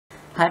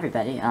Hi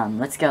everybody,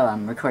 let's go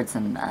record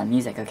some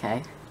music,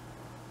 okay?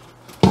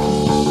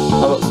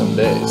 How about some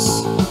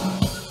bass?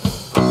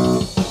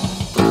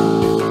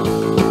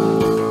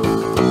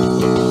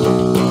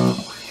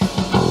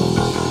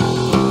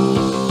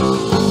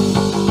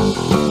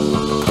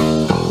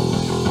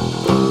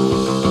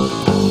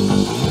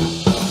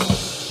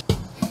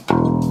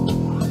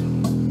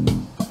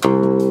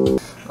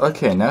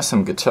 Okay, now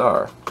some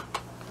guitar.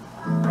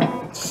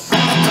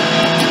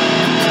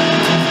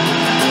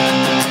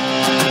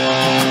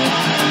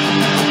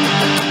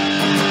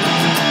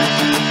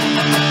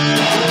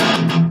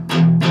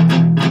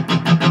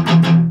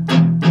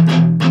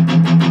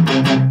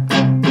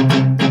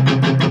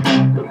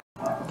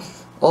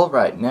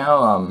 Alright,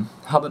 now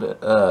how about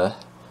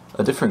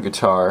a different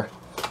guitar,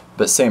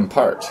 but same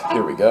part.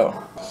 Here we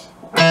go.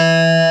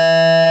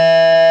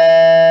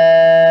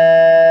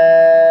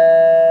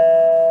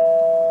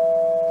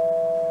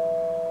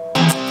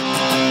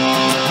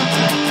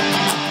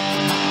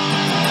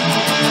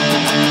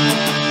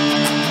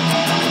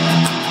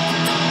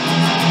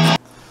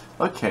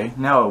 Okay,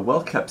 now a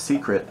well-kept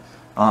secret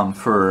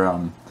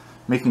for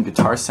making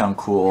guitar sound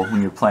cool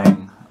when you're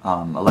playing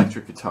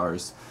electric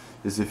guitars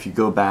is if you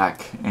go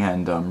back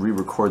and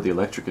re-record the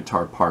electric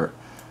guitar part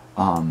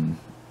on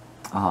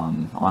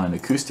an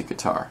acoustic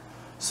guitar.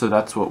 So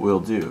that's what we'll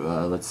do.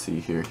 Let's see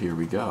here. Here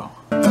we go.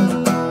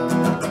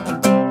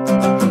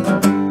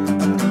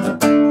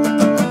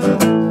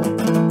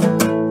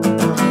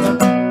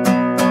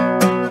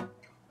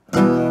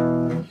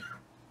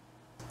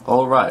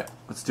 Alright,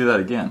 let's do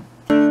that again.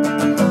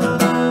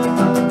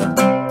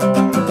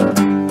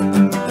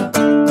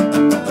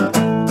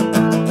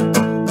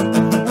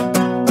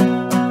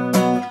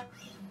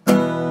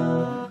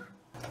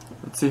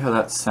 Let's see how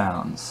that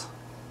sounds.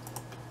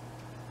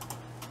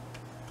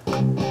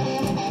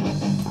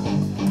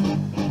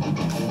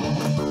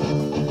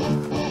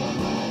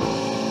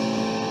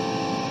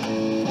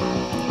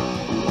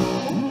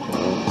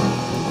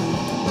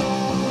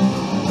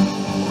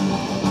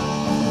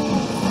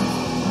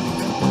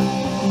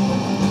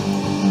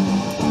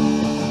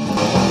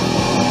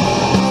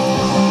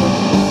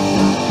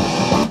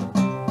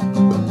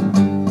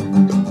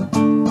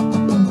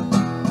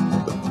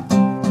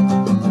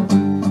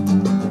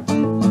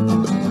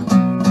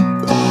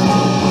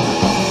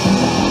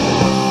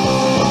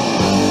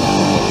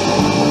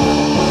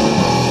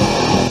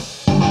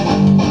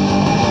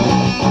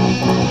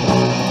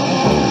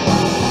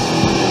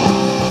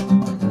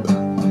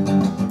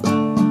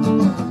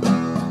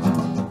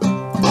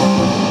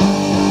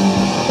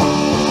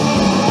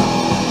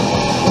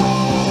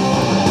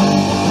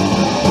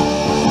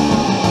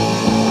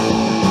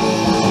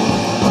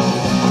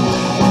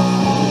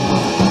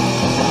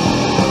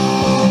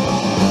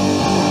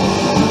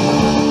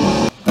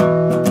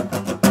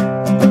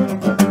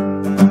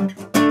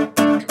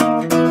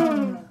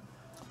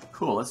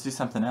 Cool, let's do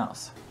something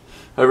else.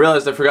 I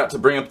realized I forgot to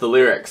bring up the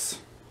lyrics.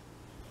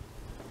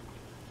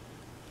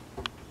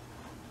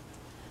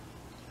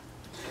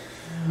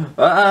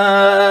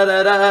 Da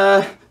da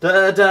da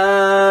da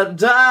da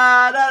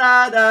da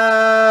da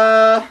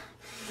da.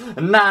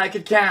 And I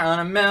could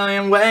count a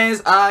million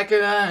ways, I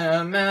could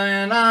have a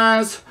million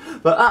eyes,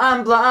 but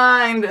I'm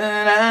blinded.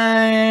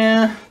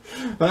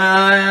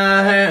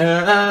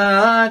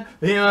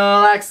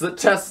 Evil acts that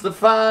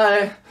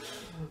testify.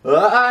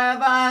 I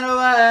find a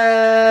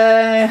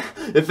way.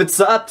 If it's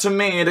up to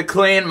me to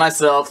clean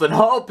myself, then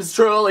hope is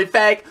truly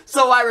fake,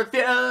 so I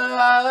refuse.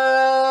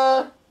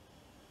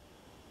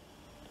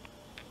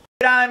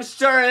 I'm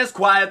sure it's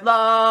quite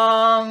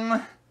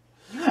long,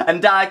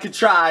 and I could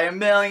try a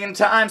million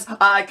times,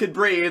 I could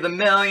breathe a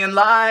million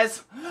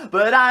lies,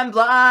 but I'm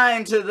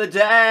blind to the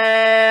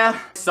day.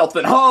 Self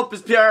and hope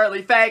is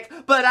purely fake,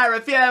 but I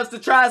refuse to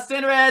trust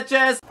in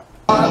riches.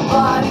 Our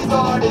bodies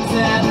born in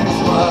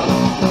sinners' world,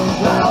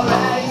 that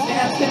already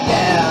stands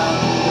condemned.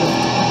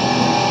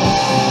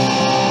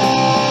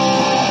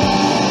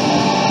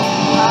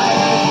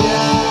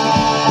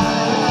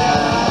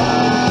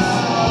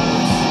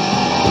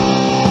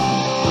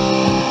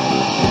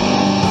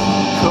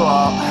 Cool.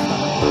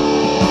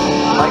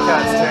 I like how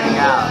it's turning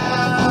out.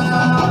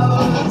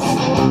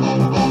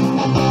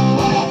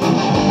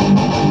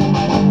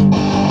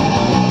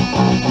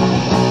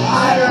 I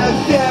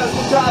refuse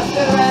to trust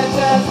in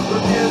riches,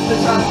 refuse to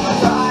trust my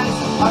tries,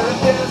 I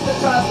refuse to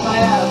trust my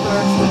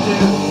efforts to do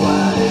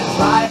what is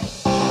right.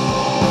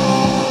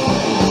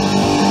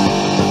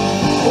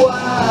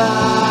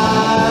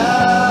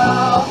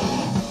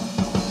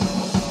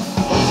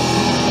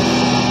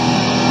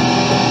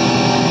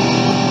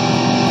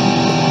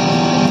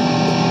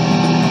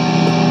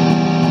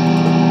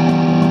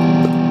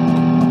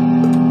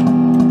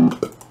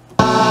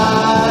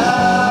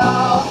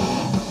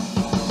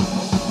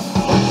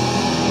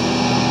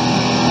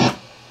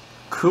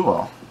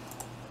 Cool.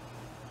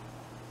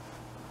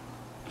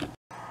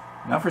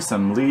 Now for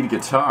some lead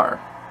guitar.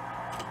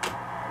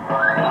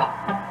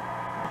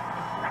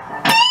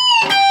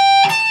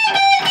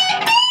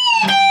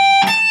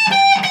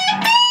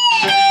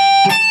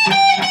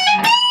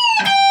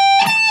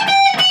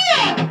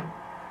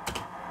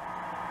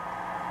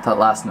 That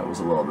last note was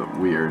a little bit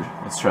weird.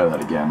 Let's try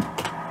that again.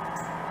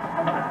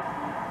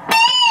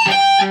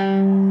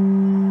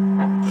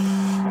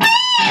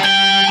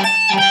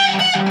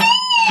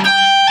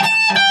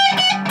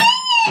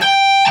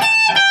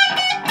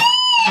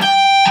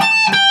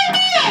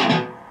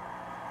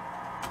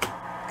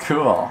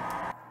 Cool.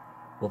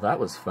 Well, that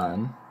was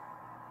fun.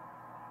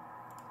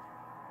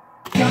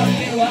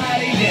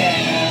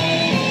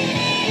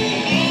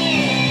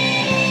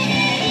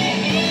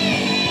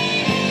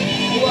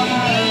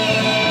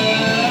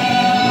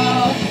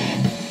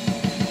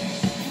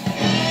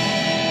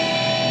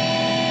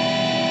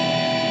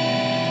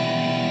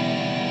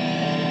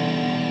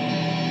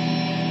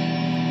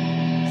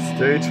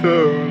 Stay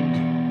tuned.